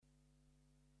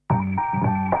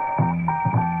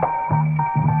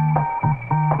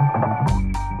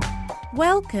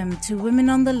Welcome to Women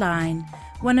on the Line,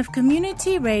 one of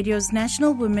Community Radio's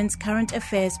National Women's Current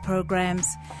Affairs programs,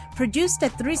 produced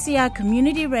at 3CR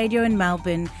Community Radio in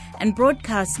Melbourne and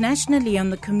broadcast nationally on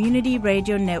the Community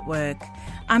Radio Network.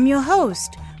 I'm your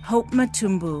host, Hope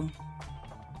Matumbu.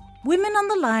 Women on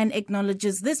the Line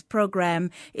acknowledges this program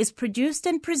is produced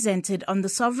and presented on the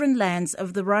sovereign lands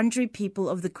of the Wurundjeri people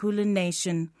of the Kulin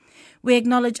Nation. We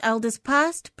acknowledge elders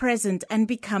past, present and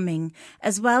becoming,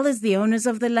 as well as the owners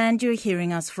of the land you're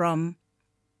hearing us from.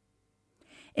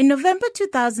 In November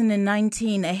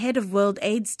 2019, ahead of World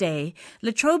AIDS Day,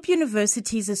 La Trobe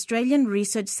University's Australian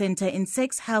Research Centre in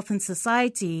Sex, Health and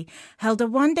Society held a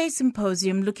one-day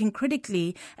symposium looking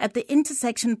critically at the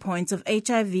intersection points of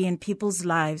HIV in people's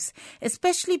lives,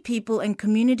 especially people and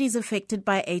communities affected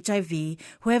by HIV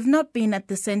who have not been at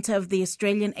the centre of the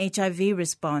Australian HIV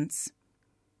response.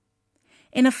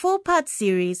 In a 4-part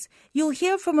series, you'll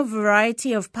hear from a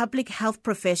variety of public health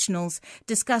professionals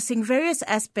discussing various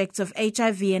aspects of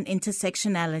HIV and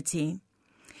intersectionality.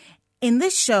 In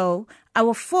this show,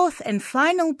 our 4th and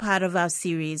final part of our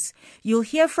series, you'll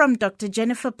hear from Dr.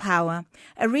 Jennifer Power,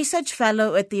 a research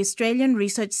fellow at the Australian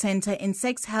Research Centre in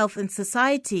Sex, Health and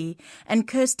Society, and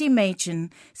Kirsty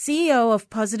Machen, CEO of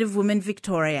Positive Women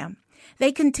Victoria.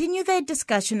 They continue their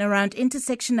discussion around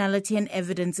intersectionality and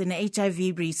evidence in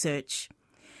HIV research.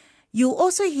 You'll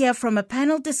also hear from a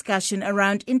panel discussion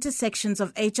around intersections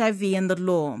of HIV and the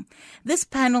law. This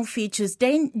panel features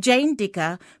Jane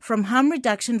Dicker from Harm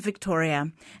Reduction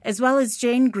Victoria, as well as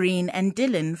Jane Green and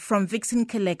Dylan from Vixen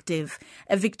Collective,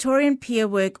 a Victorian peer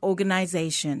work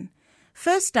organisation.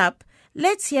 First up,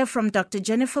 let's hear from Dr.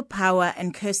 Jennifer Power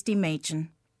and Kirsty Machen.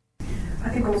 I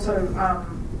think also,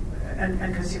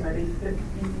 and Kirsty maybe,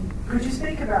 could you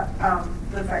speak about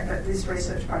the fact that this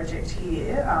research project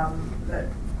here, that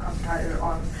concentrated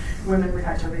on women with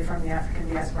HIV from the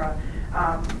African diaspora,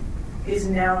 is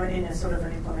now in a sort of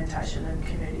an implementation and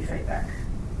community feedback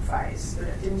phase, that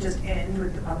it didn't just end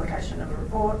with the publication of a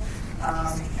report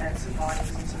and some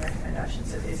findings and some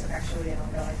recommendations, that there's actually an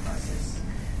ongoing process.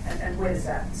 And where does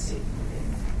that sit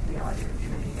within the idea of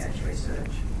community engaged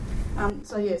research?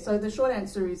 So the short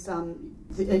answer is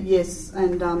yes,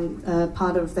 and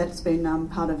part of that's been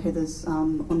part of Heather's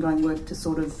ongoing work to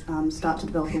sort of start to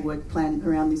develop a work plan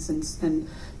around this and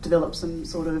develop some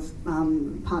sort of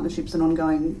partnerships and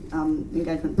ongoing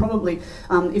engagement. Probably,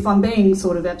 if I'm being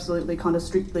sort of absolutely kind of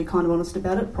strictly kind of honest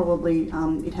about it, probably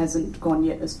it hasn't gone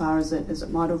yet as far as it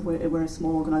might have. We're a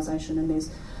small organisation, and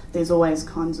there's always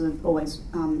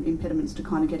impediments to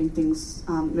kind of getting things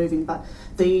moving. But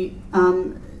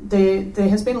there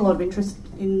has been a lot of interest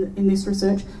in this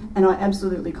research, and I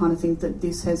absolutely kind of think that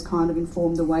this has kind of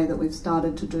informed the way that we've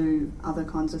started to do other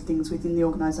kinds of things within the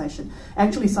organisation.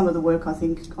 Actually, some of the work I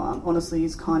think honestly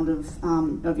is kind of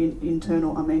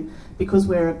internal. I mean, because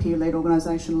we're a peer-led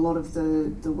organisation, a lot of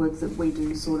the work that we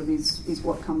do sort of is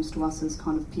what comes to us as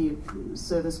kind of peer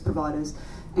service providers,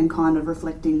 and kind of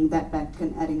reflecting that back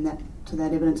and adding that to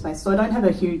that evidence base. So I don't have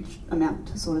a huge amount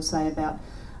to sort of say about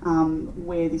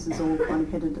where this is all kind of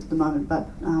headed at the moment, but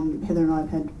Heather and I have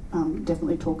had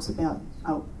definitely talks about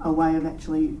a way of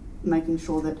actually making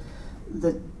sure that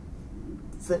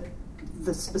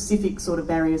the specific sort of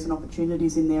barriers and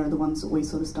opportunities in there are the ones that we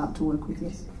sort of start to work with.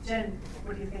 Yes. Jen,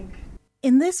 what do you think?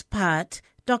 In this part,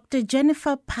 Dr.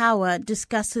 Jennifer Power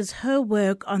discusses her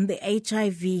work on the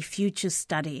HIV Future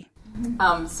Study.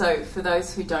 So for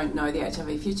those who don't know the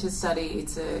HIV Future Study,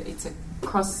 it's a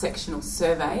cross-sectional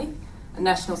survey, a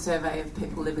national survey of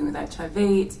people living with HIV.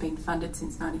 It's been funded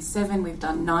since 1997. We've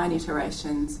done 9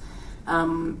 iterations.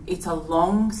 It's a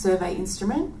long survey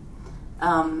instrument,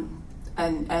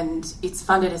 and it's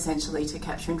funded essentially to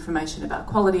capture information about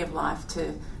quality of life,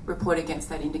 to report against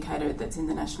that indicator that's in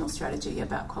the national strategy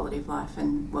about quality of life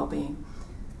and well-being.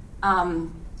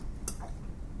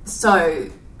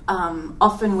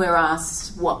 Often we're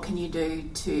asked, what can you do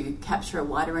to capture a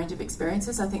wider range of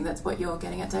experiences? I think that's what you're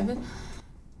getting at, David.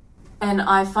 And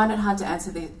I find it hard to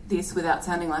answer this without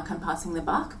sounding like I'm passing the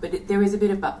buck, but there is a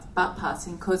bit of buck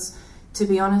passing, because, to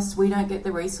be honest, we don't get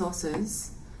the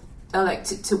resources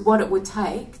to what it would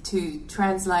take to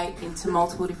translate into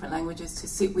multiple different languages, to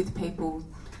sit with people,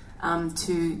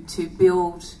 to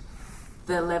build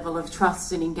the level of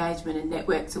trust and engagement and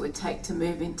networks it would take to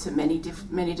move into many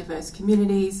diverse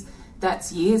communities.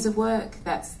 That's years of work.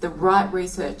 That's the right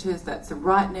researchers. That's the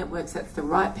right networks. That's the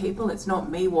right people. It's not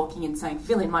me walking in saying,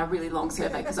 fill in my really long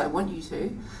survey because I want you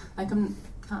to. I'm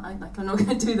not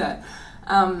going to do that.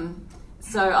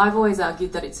 So I've always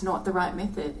argued that it's not the right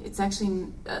method. It's actually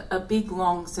a big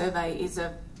long survey is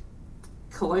a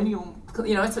colonial,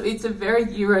 it's a very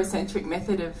Eurocentric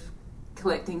method of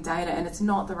collecting data, and it's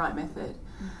not the right method.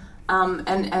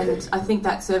 And I think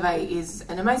that survey is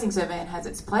an amazing survey and has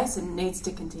its place and needs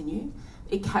to continue.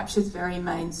 It captures very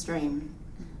mainstream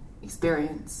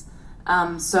experience.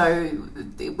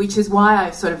 Which is why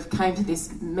I sort of came to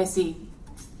this messy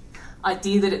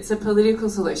idea that it's a political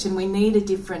solution. We need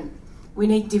different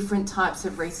types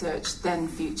of research than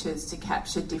futures to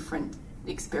capture different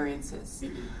experiences.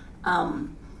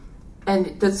 And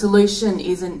the solution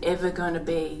isn't ever going to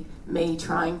be me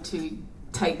trying to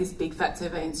take this big fat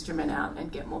survey instrument out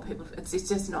and get more people. It's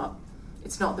just not.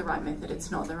 It's not the right method. It's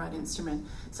not the right instrument.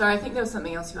 Sorry, I think there was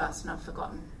something else you asked and I've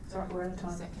forgotten. Sorry, we're out of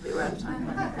time. We're out of time.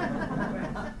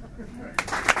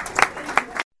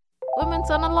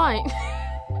 Women's on the line.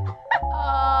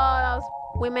 Oh, that was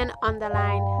Women on the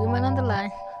Line. Women on the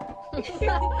Line.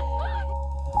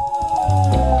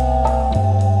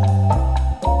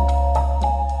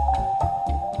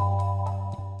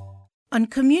 On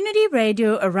community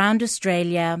radio around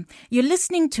Australia, you're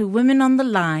listening to Women on the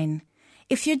Line.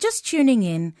 If you're just tuning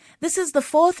in, this is the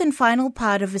fourth and final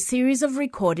part of a series of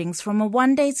recordings from a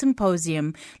one-day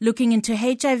symposium looking into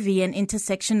HIV and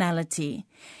intersectionality.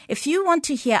 If you want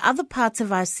to hear other parts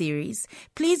of our series,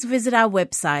 please visit our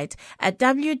website at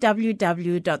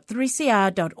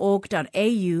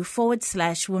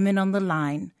www.3cr.org.au/Women on the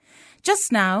Line.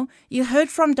 Just now, you heard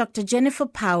from Dr. Jennifer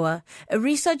Power, a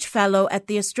research fellow at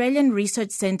the Australian Research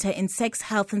Centre in Sex,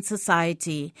 Health and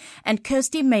Society, and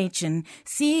Kirsty Machen,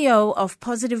 CEO of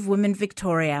Positive Women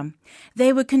Victoria.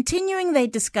 They were continuing their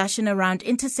discussion around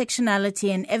intersectionality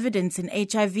and evidence in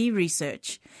HIV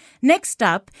research. Next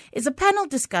up is a panel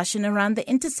discussion around the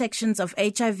intersections of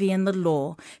HIV and the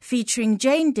law, featuring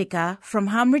Jane Dicker from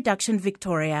Harm Reduction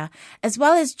Victoria, as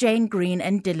well as Jane Green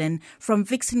and Dylan from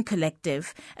Vixen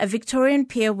Collective, a Victorian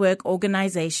peer work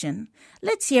organisation.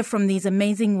 Let's hear from these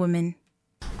amazing women.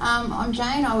 I'm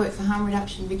Jane. I work for Harm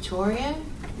Reduction Victoria.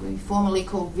 We're formerly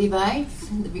called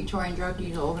VivAIDS, the Victorian Drug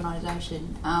User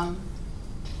Organisation.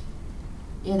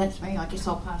 Yeah, that's me. I guess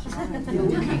I'll pass it on and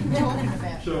you'll keep talking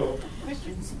about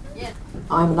questions. Yeah.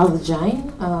 I'm another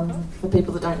Jane. For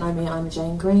people that don't know me, I'm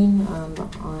Jane Green.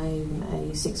 I'm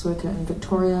a sex worker in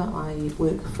Victoria. I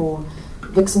work for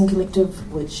Vixen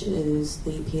Collective, which is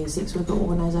the peer sex worker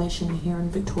organisation here in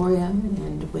Victoria,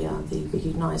 and we are the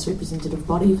recognised representative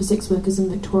body for sex workers in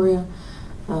Victoria.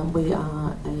 We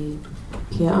are a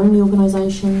peer-only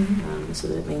organisation, so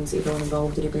that means everyone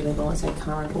involved at every level is a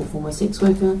current or former sex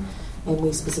worker, and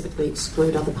we specifically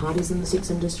exclude other parties in the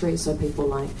sex industry, so people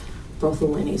like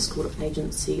brothel and escort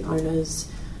agency owners,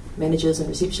 managers and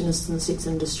receptionists in the sex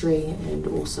industry, and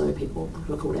also people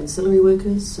who are called ancillary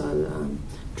workers, so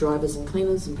drivers and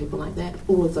cleaners and people like that.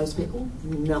 All of those people,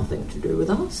 nothing to do with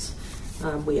us.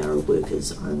 We are a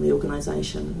workers-only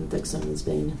organisation. Vixen has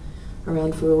been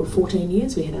around for 14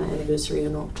 years. We had our anniversary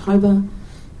in October.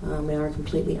 We are a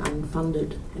completely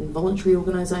unfunded and voluntary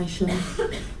organisation,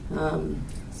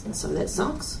 so that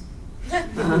sucks.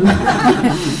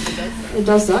 It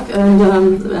does suck,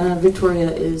 and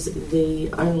Victoria is the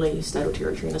only state or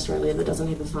territory in Australia that doesn't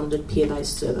have a funded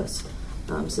peer-based service.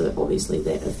 So obviously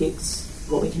that affects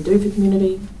what we can do for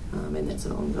community, and that's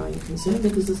an ongoing concern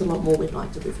because there's a lot more we'd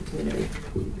like to do for community.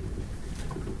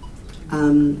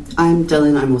 I'm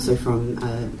Dylan. I'm also from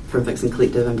Vixen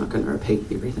Collective. I'm not going to repeat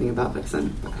everything about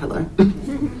Vixen, but hello.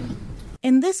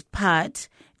 In this part,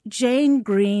 Jane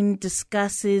Green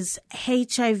discusses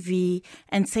HIV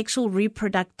and sexual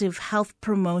reproductive health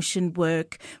promotion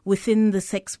work within the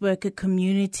sex worker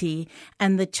community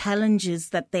and the challenges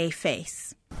that they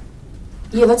face.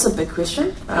 Yeah, that's a big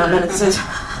question. And it's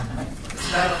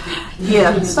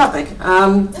it's not big.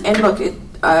 And look,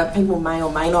 people may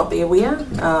or may not be aware.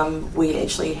 We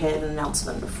actually had an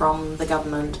announcement from the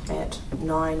government at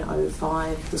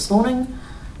 9:05 this morning,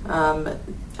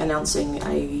 announcing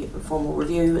a formal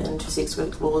review into sex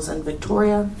work laws in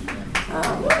Victoria.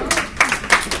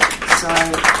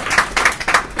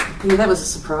 Yeah, that was a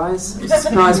surprise. It was a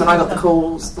surprise when I got the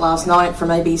calls last night from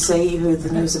ABC who the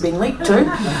news had been leaked to.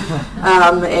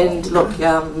 And look,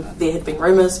 there had been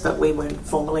rumours, but we weren't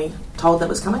formally told that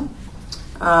was coming.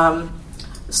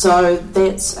 So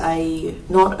that's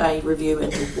not a review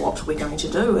into what we're going to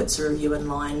do. It's a review in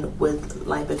line with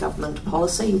Labor government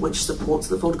policy, which supports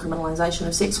the full decriminalisation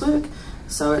of sex work.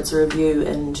 So it's a review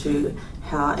into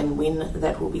how and when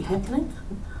that will be happening,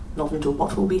 not into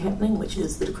what will be happening, which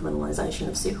is the decriminalisation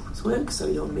of sex work. So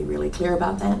we want to be really clear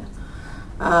about that.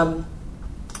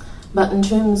 But in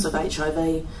terms of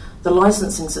HIV, the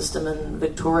licensing system in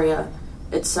Victoria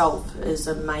itself is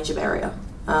a major barrier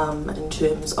in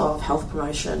terms of health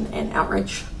promotion and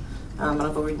outreach. and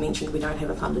I've already mentioned we don't have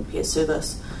a funded peer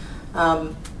service.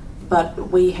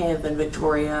 But we have in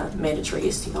Victoria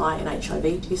mandatory STI and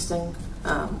HIV testing,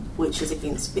 which is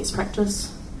against best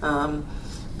practice.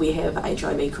 We have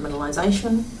HIV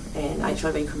criminalisation, and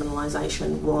HIV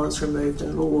criminalisation was removed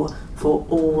in law for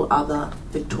all other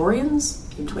Victorians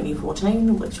in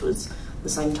 2014, which was the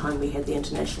same time we had the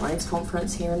International AIDS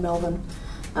Conference here in Melbourne.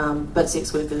 But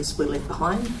sex workers were left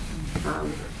behind,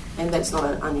 and that's not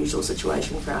an unusual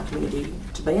situation for our community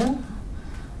to be in.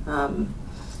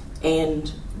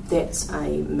 And that's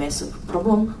a massive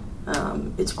problem.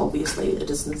 It's obviously a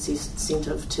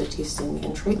disincentive to testing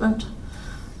and treatment,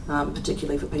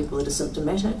 particularly for people that are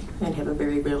symptomatic and have a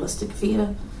very realistic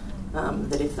fear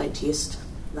that if they test,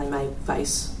 they may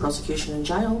face prosecution in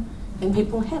jail, and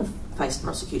people have faced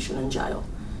prosecution in jail.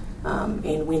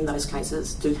 And when those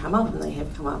cases do come up, and they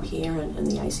have come up here in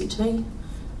the ACT, in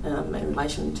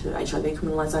relation to HIV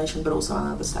criminalisation, but also in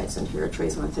other states and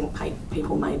territories, and I think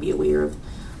people may be aware of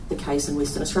the case in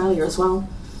Western Australia as well,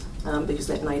 because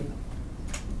that made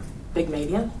big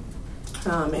media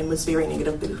and was very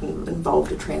negative, because it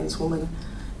involved a trans woman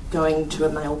going to a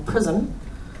male prison,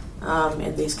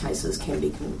 and these cases can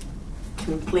be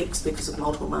complex because of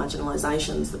multiple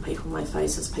marginalisations that people may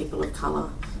face as people of colour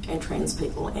and trans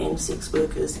people and sex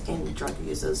workers and drug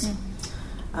users.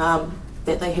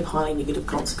 That they have highly negative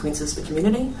consequences for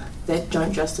community that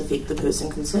don't just affect the person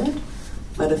concerned,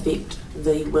 but affect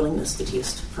the willingness to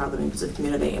test for other members of the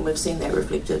community. And we've seen that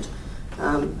reflected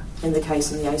in the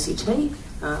case in the ACT.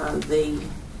 The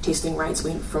testing rates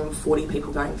went from 40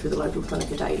 people going through the local clinic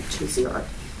a day to 0.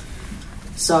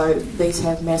 So these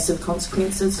have massive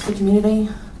consequences for community,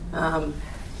 and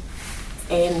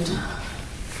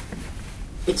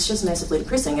it's just massively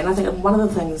depressing. And I think one of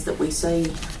the things that we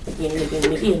see again and again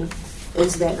and again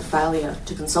is that failure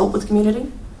to consult with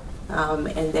community,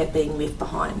 and that being left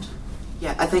behind.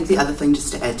 Yeah, I think the other thing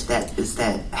just to add to that is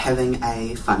that having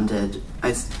a funded,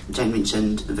 as Jane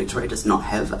mentioned, Victoria does not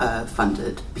have a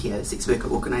funded peer sex worker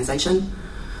organisation,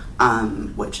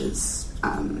 which is,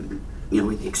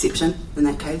 we're the exception in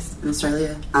that case in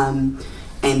Australia. And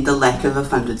the lack of a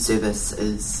funded service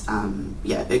is,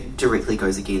 it directly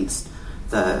goes against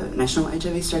the National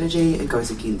HIV Strategy. It goes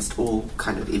against all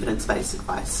kind of evidence-based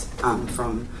advice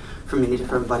from many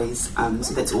different bodies.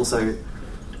 So that's also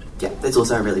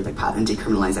a really big part, and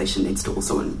decriminalisation needs to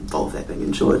also involve that being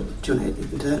ensured. Do you want to add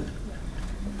anything to that?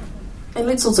 And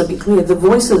let's also be clear, the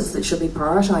voices that should be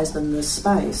prioritised in this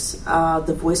space are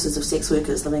the voices of sex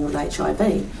workers living with HIV.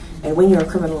 And when you're a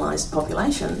criminalised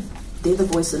population, they're the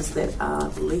voices that are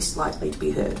least likely to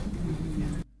be heard.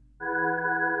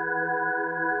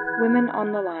 Women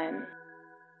on the Line.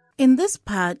 In this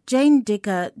part, Jane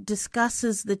Dicker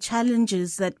discusses the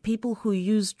challenges that people who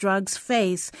use drugs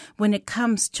face when it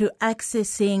comes to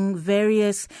accessing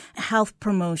various health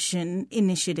promotion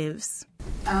initiatives.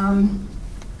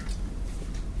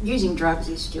 Using drugs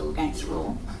is still against the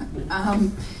law.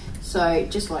 So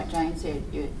just like Jane said,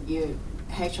 your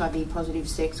HIV positive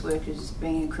sex workers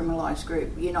being a criminalised group,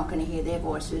 you're not going to hear their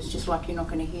voices, just like you're not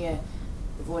going to hear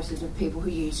the voices of people who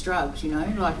use drugs,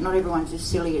 like not everyone's as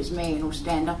silly as me and will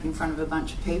stand up in front of a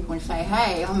bunch of people and say,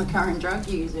 hey, I'm a current drug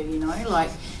user,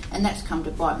 and that's come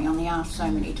to bite me on the arse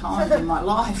so many times in my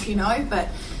life,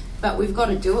 but we've got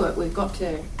to do it. We've got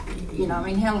to,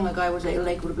 how long ago was it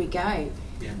illegal to be gay?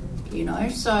 Yeah.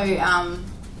 So,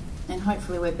 and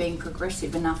hopefully we're being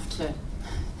progressive enough to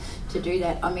do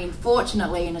that. I mean,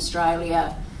 fortunately in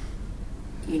Australia,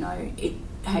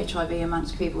 HIV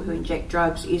amongst people who inject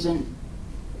drugs isn't,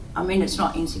 it's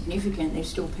not insignificant. There's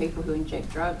still people who inject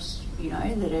drugs,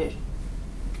 that are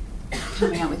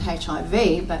coming out with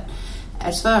HIV. But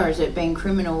as far as it being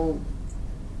criminal,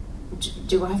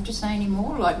 do I have to say any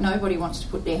more? Nobody wants to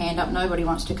put their hand up. Nobody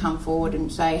wants to come forward and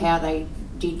say how they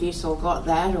did this or got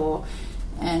that. We're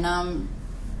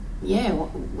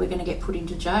going to get put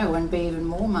into jail and be even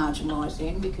more marginalised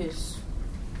then because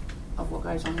of what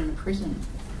goes on in the prison.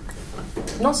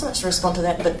 Not so much to respond to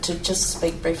that, but to just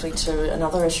speak briefly to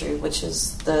another issue, which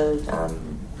is the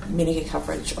Medicare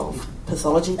coverage of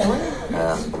pathology billing.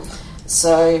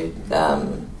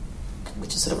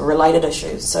 Which is sort of a related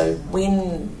issue. So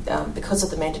when, because of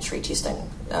the mandatory testing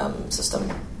system,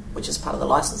 which is part of the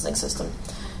licensing system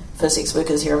for sex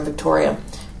workers here in Victoria,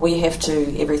 we have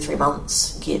to, every 3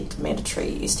 months, get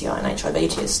mandatory STI and HIV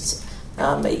tests.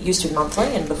 It used to be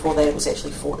monthly, and before that it was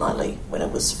actually fortnightly when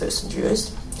it was first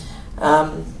introduced.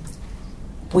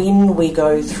 When we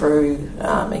go through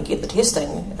and get the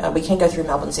testing, we can go through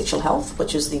Melbourne Sexual Health,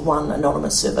 which is the one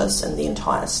anonymous service in the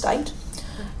entire state,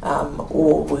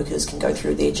 or workers can go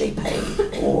through their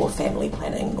GP or family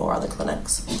planning or other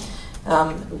clinics.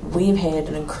 We've had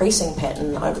an increasing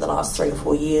pattern over the last 3 or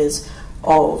 4 years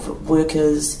of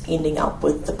workers ending up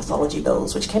with the pathology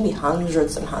bills, which can be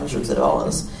hundreds and hundreds of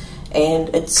dollars. And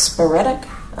it's sporadic,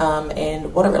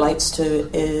 and what it relates to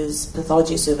is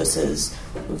pathology services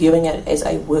viewing it as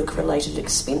a work-related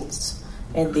expense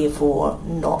and therefore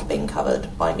not being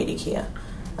covered by Medicare.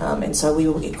 And so we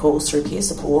will get calls through peer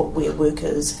support where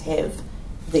workers have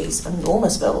these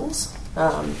enormous bills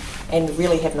and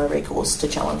really have no recourse to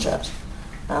challenge it.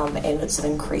 And it's an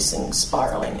increasing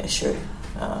spiralling issue.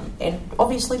 And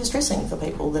obviously distressing for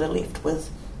people that are left with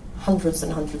hundreds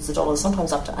and hundreds of dollars,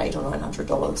 sometimes up to $800 or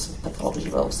 $900 of pathology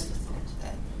bills.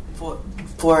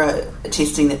 For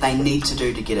testing that they need to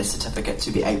do to get a certificate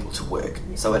to be able to work.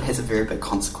 So it has a very big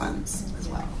consequence as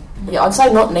well. Yeah, I'd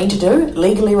say not need to do,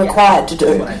 legally required to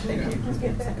do.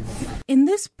 In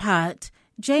this part,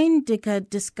 Jane Dicker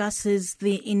discusses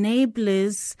the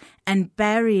enablers and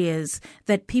barriers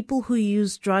that people who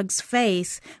use drugs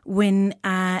face when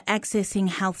accessing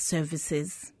health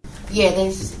services. Yeah,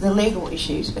 there's the legal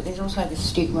issues, but there's also the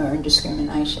stigma and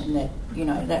discrimination that,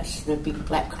 that's the big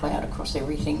black cloud across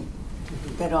everything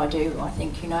that I do, I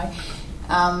think,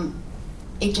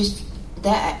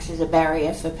 that acts as a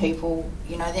barrier for people.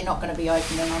 They're not going to be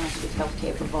open and honest with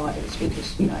healthcare providers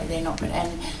because, they're not going to.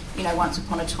 And, once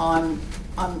upon a time,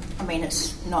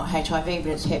 it's not HIV, but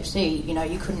it's Hep C.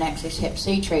 You couldn't access Hep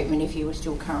C treatment if you were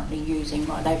still currently using.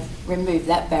 Like, they've removed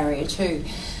that barrier too.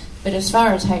 But as far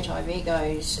as HIV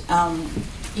goes,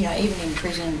 even in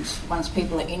prisons, once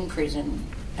people are in prison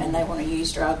and they want to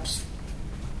use drugs,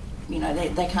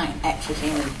 they can't access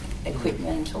any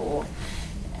equipment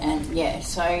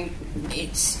so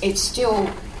it's still,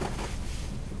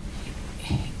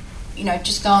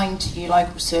 just going to your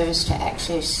local service to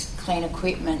access clean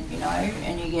equipment,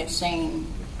 and you get seen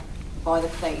by the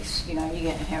police, you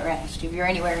get harassed. If you're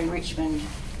anywhere in Richmond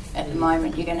at the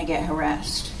moment, you're going to get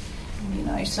harassed,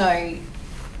 so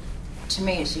to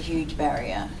me it's a huge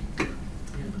barrier.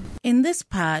 In this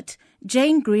part,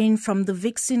 Jane Green from the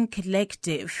Vixen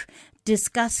Collective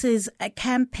discusses a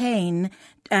campaign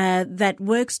that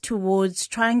works towards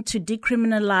trying to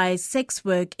decriminalise sex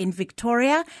work in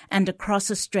Victoria and across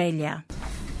Australia.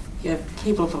 Yeah,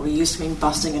 people are probably used to me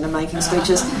busting in and making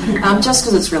speeches, just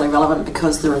because it's really relevant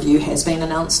because the review has been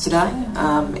announced today,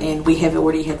 and we have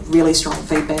already had really strong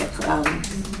feedback.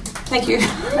 Thank you.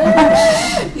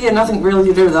 Yeah, nothing really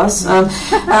to do with us.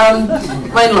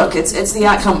 Look, it's the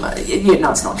outcome. No,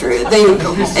 it's not true.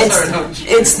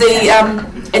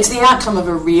 It's the outcome of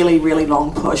a really, really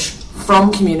long push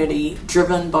from community,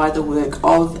 driven by the work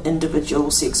of individual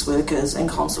sex workers in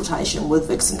consultation with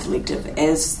Vixen Collective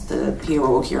as the peer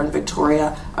org here in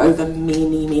Victoria over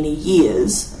many, many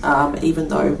years, even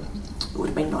though it would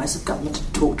have been nice if government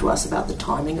had talked to us about the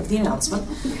timing of the announcement.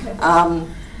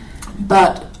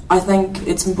 But I think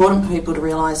it's important for people to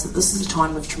realise that this is a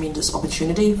time of tremendous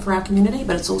opportunity for our community,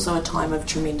 but it's also a time of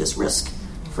tremendous risk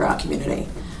for our community.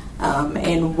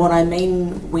 And what I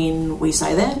mean when we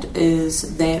say that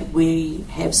is that we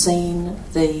have seen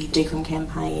the Decrim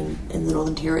campaign in the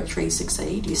Northern Territory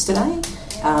succeed yesterday,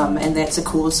 and that's a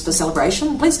cause for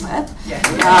celebration. Please clap.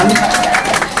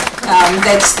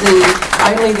 That's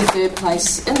only the third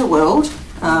place in the world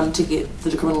to get the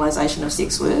decriminalisation of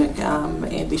sex work,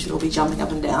 and we should all be jumping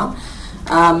up and down.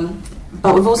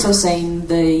 But we've also seen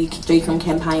the Decrim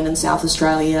campaign in South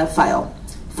Australia fail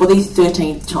for the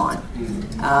 13th time.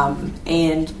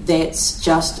 And that's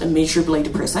just immeasurably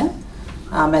depressing,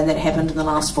 and that happened in the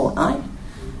last fortnight.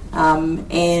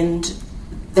 And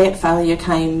that failure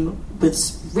came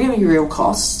with really real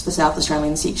costs for South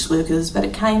Australian sex workers, but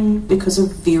it came because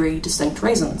of very distinct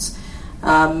reasons.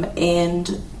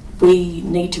 And we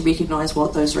need to recognise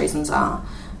what those reasons are.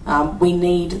 We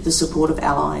need the support of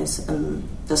allies in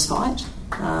this fight.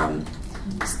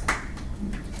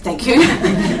 Thank you,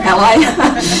 ally.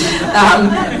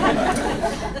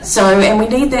 And we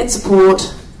need that support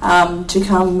to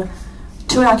come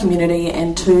to our community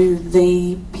and to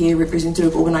the peer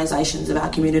representative organisations of our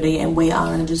community, and we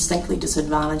are in a distinctly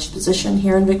disadvantaged position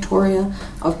here in Victoria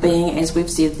of being, as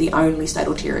we've said, the only state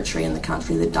or territory in the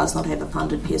country that does not have a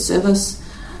funded peer service.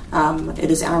 It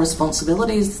is our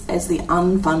responsibility as the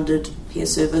unfunded peer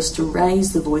service to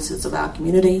raise the voices of our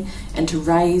community and to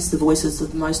raise the voices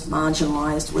of the most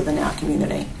marginalised within our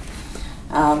community.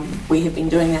 We have been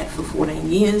doing that for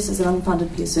 14 years as an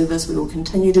unfunded peer service. We will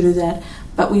continue to do that,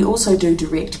 but we also do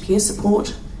direct peer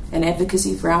support and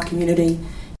advocacy for our community.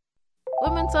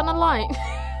 Women's on the line.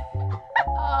 That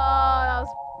was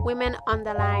Women on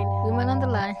the line. Women on the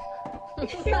line.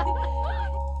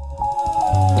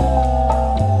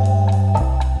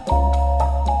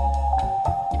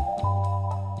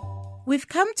 We've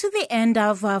come to the end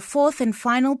of our fourth and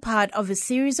final part of a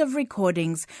series of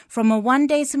recordings from a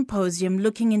one-day symposium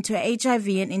looking into HIV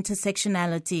and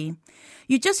intersectionality.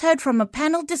 You just heard from a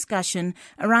panel discussion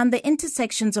around the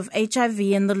intersections of HIV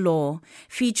and the law,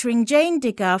 featuring Jane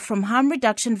Dicker from Harm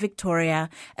Reduction Victoria,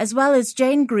 as well as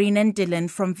Jane Green and Dylan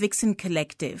from Vixen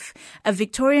Collective, a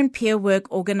Victorian peer work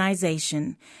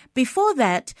organisation. Before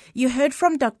that, you heard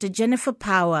from Dr. Jennifer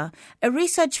Power, a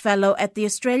research fellow at the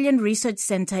Australian Research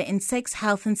Centre in Sex,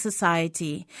 Health and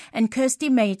Society, and Kirsty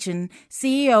Machen,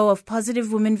 CEO of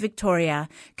Positive Women Victoria,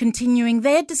 continuing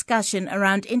their discussion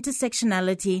around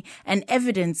intersectionality and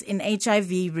evidence in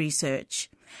HIV research.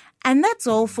 And that's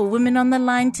all for Women on the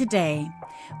Line today.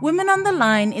 Women on the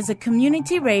Line is a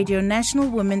community radio national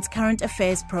women's current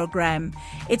affairs program.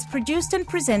 It's produced and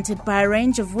presented by a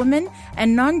range of women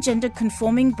and non-gender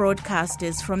conforming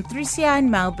broadcasters from 3CR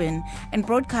in Melbourne and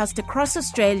broadcast across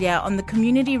Australia on the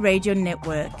Community Radio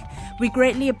Network. We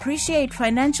greatly appreciate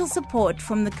financial support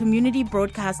from the Community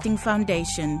Broadcasting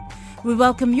Foundation. We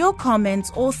welcome your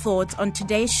comments or thoughts on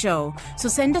today's show, so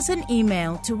send us an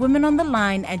email to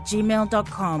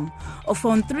womenontheline@gmail.com or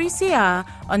phone 3CR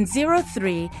on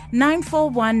 03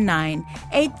 9419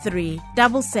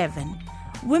 8377.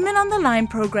 Women on the Line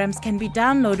programs can be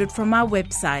downloaded from our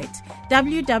website,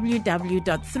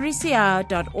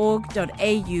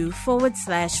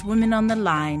 www.3cr.org.au/Women on the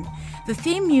Line. The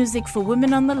theme music for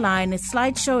Women on the Line is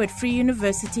Slideshow at Free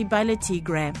University by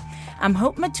Latigre. I'm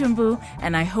Hope Matumbu,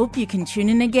 and I hope you can tune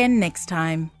in again next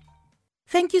time.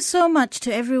 Thank you so much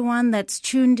to everyone that's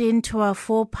tuned in to our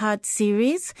 4-part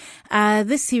series.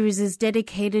 This series is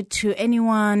dedicated to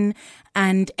anyone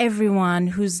and everyone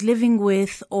who's living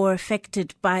with or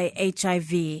affected by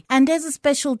HIV. And as a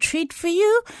special treat for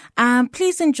you,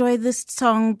 please enjoy this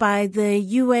song by the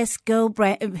US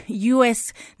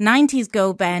 90s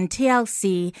girl band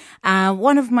TLC,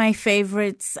 one of my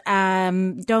favorites,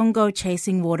 Don't Go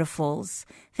Chasing Waterfalls.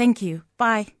 Thank you.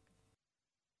 Bye.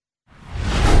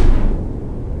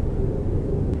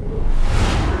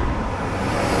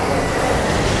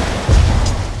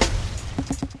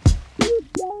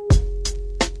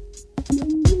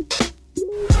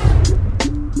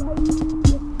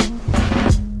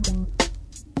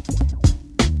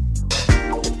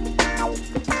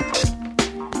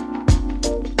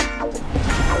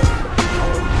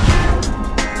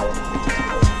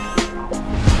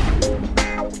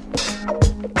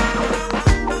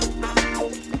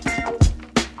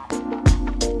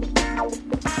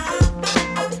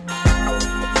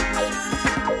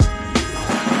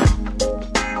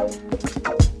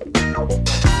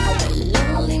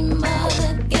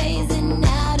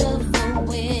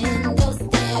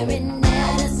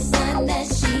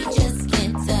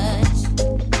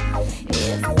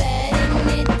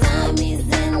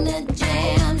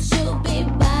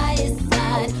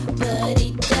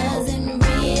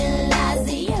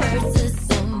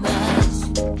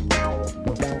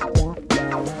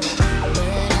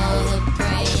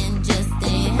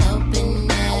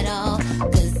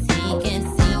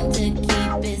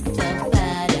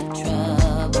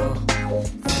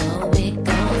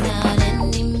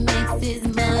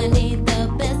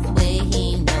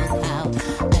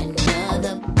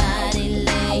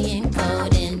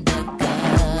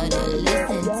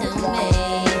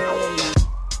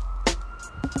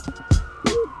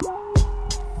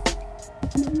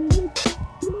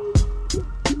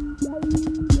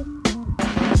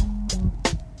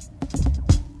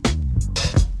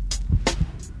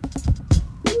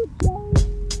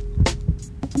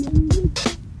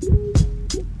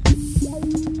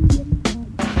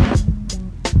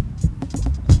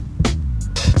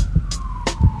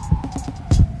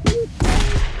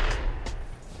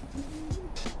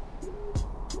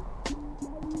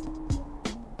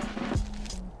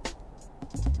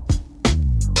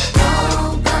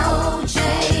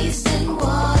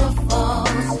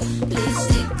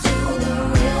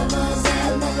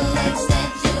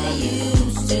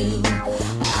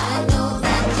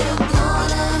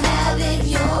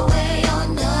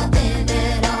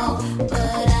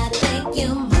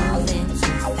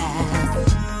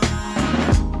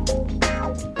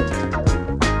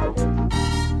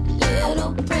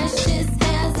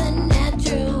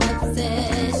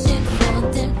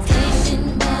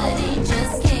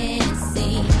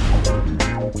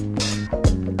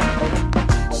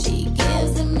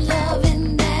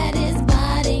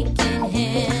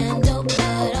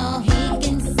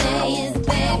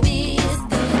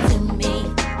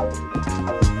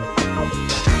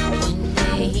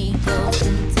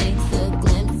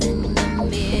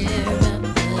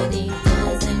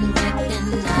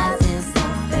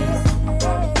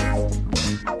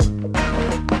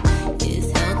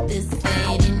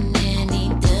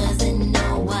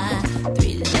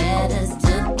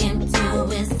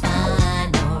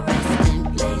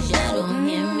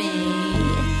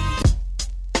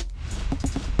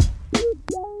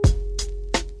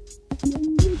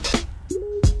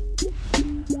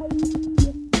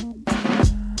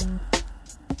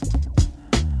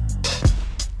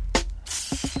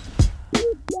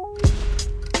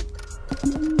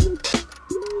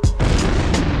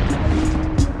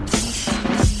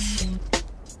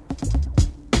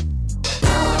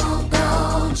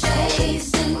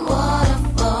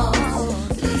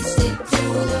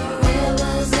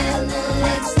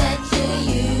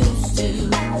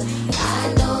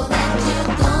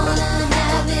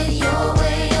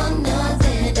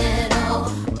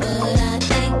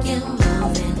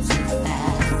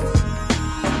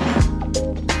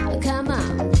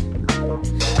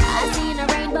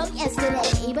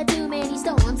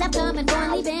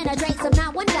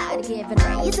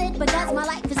 it because my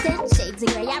life is 10 shades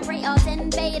of grey. I pray all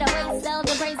 10 fade away,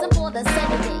 seldom praise him for the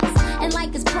 7 days. And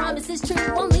like his promise is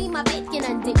true, only my faith can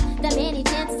undo the many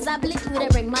chances I blew to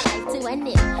bring my life to an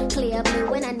end. Clear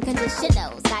blue and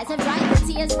unconditional skies have dried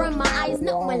the tears from my eyes,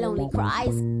 no more lonely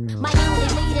cries. My only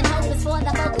leading hope is for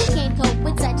the folk who can't cope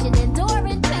with such an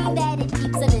enduring pain that it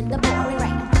keeps them in the pouring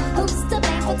rain. Who's to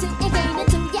blame for two and gain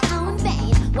into your own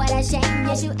vein? What a shame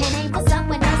you shoot and aim for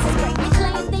someone else's brain. You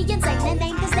claim the insane and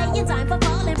aim to stay in time for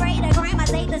falling prey to crime. I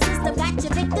say the system got you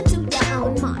victim to your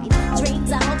own mind.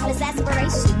 Dreams are hopeless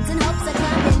aspirations and hopes are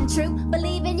coming true.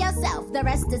 Believe in yourself, the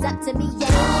rest is up to me.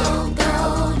 Yeah.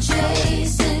 Go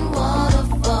chase